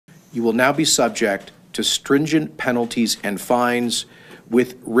You will now be subject to stringent penalties and fines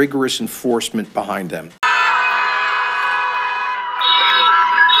with rigorous enforcement behind them.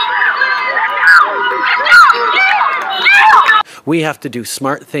 We have to do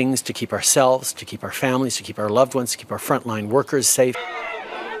smart things to keep ourselves, to keep our families, to keep our loved ones, to keep our frontline workers safe.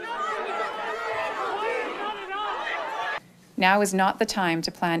 Now is not the time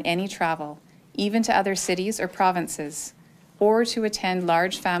to plan any travel, even to other cities or provinces, or to attend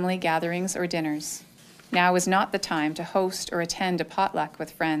large family gatherings or dinners. Now is not the time to host or attend a potluck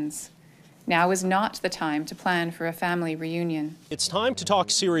with friends. Now is not the time to plan for a family reunion. It's time to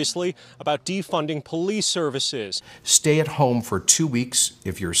talk seriously about defunding police services. Stay at home for 2 weeks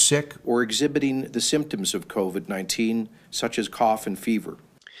if you're sick or exhibiting the symptoms of COVID-19, such as cough and fever.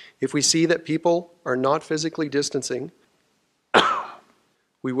 If we see that people are not physically distancing,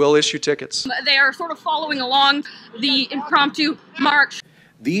 we will issue tickets. They are sort of following along the impromptu march.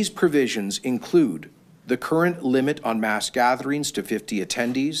 These provisions include the current limit on mass gatherings to 50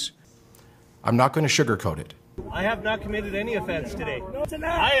 attendees. I'm not going to sugarcoat it. I have not committed any offense today.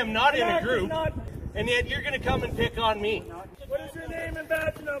 I am not in a group, and yet you're going to come and pick on me. What is your name and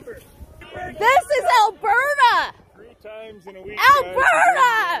badge number? This is Alberta! 3 times in a week.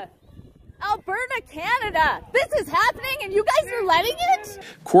 Alberta! Alberta, Canada! This is happening and you guys are letting it?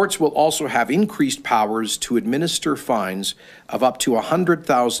 Courts will also have increased powers to administer fines of up to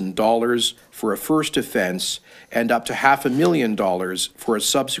 $100,000 for a first offense and up to $500,000 for a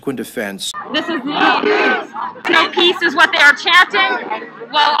subsequent offense. This is no peace is what they are chanting,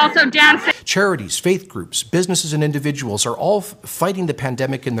 while also dancing. Charities, faith groups, businesses and individuals are all fighting the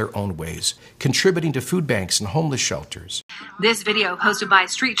pandemic in their own ways, contributing to food banks and homeless shelters. This video, posted by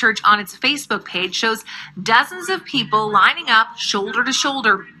Street Church on its Facebook page, shows dozens of people lining up shoulder to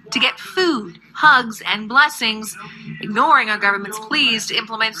shoulder to get food, hugs, and blessings, ignoring our government's pleas to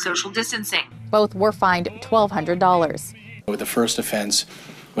implement social distancing. Both were fined $1,200. With the first offense,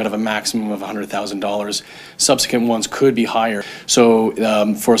 we'd have a maximum of $100,000. Subsequent ones could be higher. So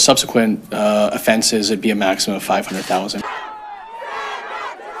for subsequent offenses, it'd be a maximum of $500,000.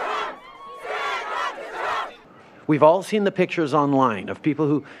 We've all seen the pictures online of people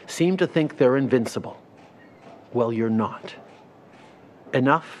who seem to think they're invincible. Well, you're not.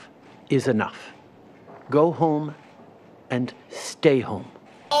 Enough is enough. Go home and stay home.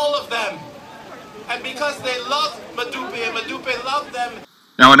 All of them. And because they love Madupe and Madupe loved them.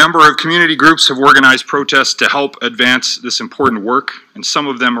 Now, a number of community groups have organized protests to help advance this important work, and some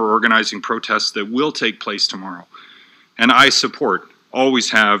of them are organizing protests that will take place tomorrow. And I support,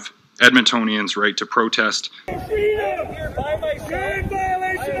 always have, Edmontonians' right to protest.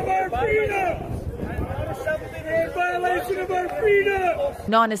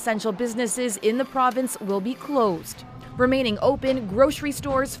 Non-essential businesses in the province will be closed. Remaining open, grocery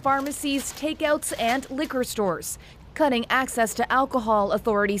stores, pharmacies, takeouts, and liquor stores. Cutting access to alcohol,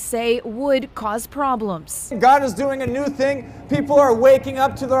 authorities say, would cause problems. God is doing a new thing. People are waking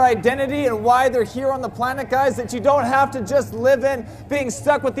up to their identity and why they're here on the planet, guys, that you don't have to just live in being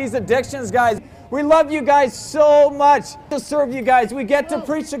stuck with these addictions, guys. We love you guys so much to serve you guys. We get to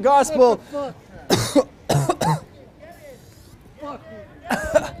preach the gospel.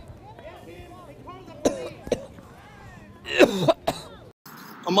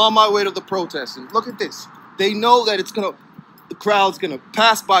 I'm on my way to the protest, and look at this. They know that the crowd's gonna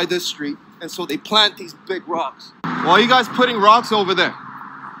pass by this street, and so they plant these big rocks. Why are you guys putting rocks over there?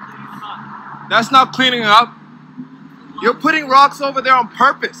 That's not cleaning up. You're putting rocks over there on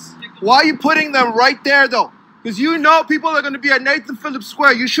purpose. Why are you putting them right there, though? Because you know people are gonna be at Nathan Phillips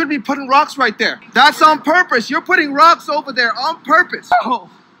Square. You shouldn't be putting rocks right there. That's on purpose. You're putting rocks over there on purpose. Oh,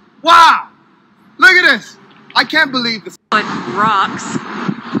 wow. Look at this. I can't believe this. Put rocks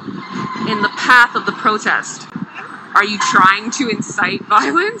in the path of the protest. Are you trying to incite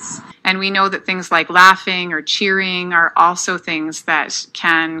violence? And we know that things like laughing or cheering are also things that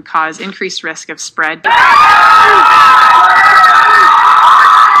can cause increased risk of spread.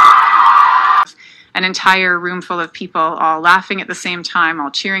 An entire room full of people all laughing at the same time,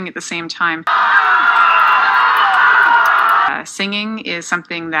 all cheering at the same time. Singing is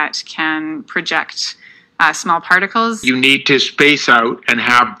something that can project small particles. You need to space out and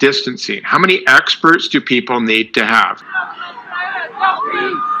have distancing. How many experts do people need to have?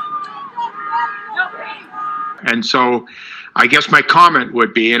 And so I guess my comment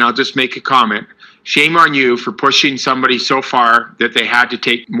would be, and I'll just make a comment, shame on you for pushing somebody so far that they had to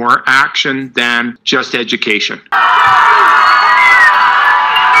take more action than just education.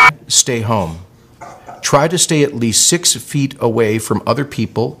 Stay home. Try to stay at least 6 feet away from other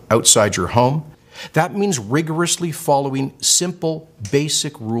people outside your home. That means rigorously following simple,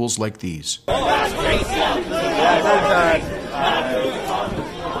 basic rules like these. Nazis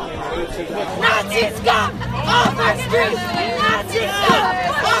come! Off our streets! Nazis come!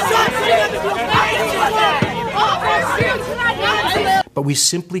 Off our streets! Off our streets! But we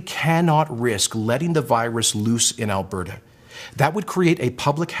simply cannot risk letting the virus loose in Alberta. That would create a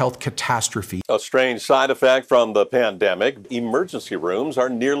public health catastrophe. A strange side effect from the pandemic, emergency rooms are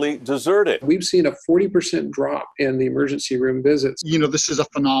nearly deserted. We've seen a 40% drop in the emergency room visits. You know, this is a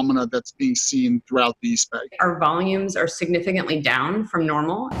phenomena that's being seen throughout the East Bay. Our volumes are significantly down from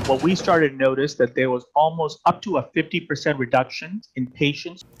normal. Well, we started to notice that there was almost up to a 50% reduction in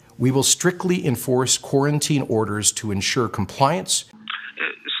patients. We will strictly enforce quarantine orders to ensure compliance.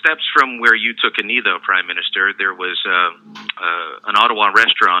 Steps from where you took a knee, though, Prime Minister, there was an Ottawa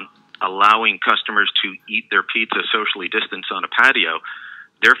restaurant allowing customers to eat their pizza socially distanced on a patio.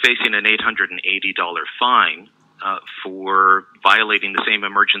 They're facing an $880 fine for violating the same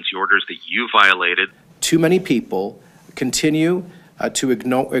emergency orders that you violated. Too many people continue to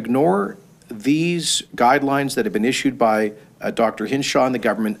ignore these guidelines that have been issued by Dr. Hinshaw and the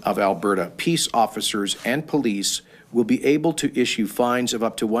Government of Alberta. Peace officers and police will be able to issue fines of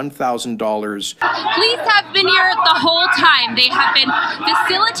up to $1,000. Police have been here the whole time. They have been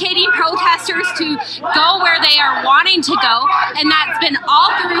facilitating protesters to go where they are wanting to go, and that's been all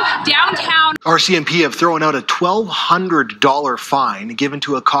through downtown. RCMP have thrown out a $1,200 fine given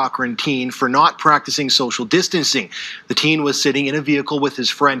to a Cochrane teen for not practicing social distancing. The teen was sitting in a vehicle with his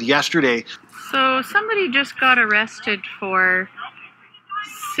friend yesterday. So somebody just got arrested for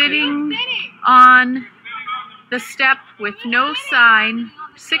sitting on the step with no sign,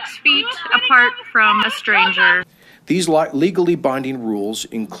 6 feet apart from a stranger. These legally binding rules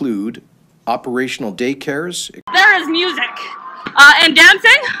include operational daycares. There is music and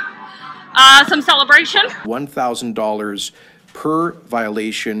dancing, some celebration. $1,000 per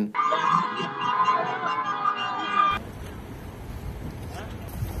violation.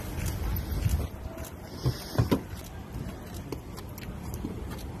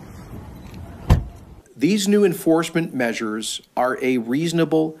 These new enforcement measures are a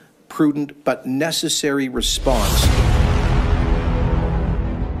reasonable, prudent, but necessary response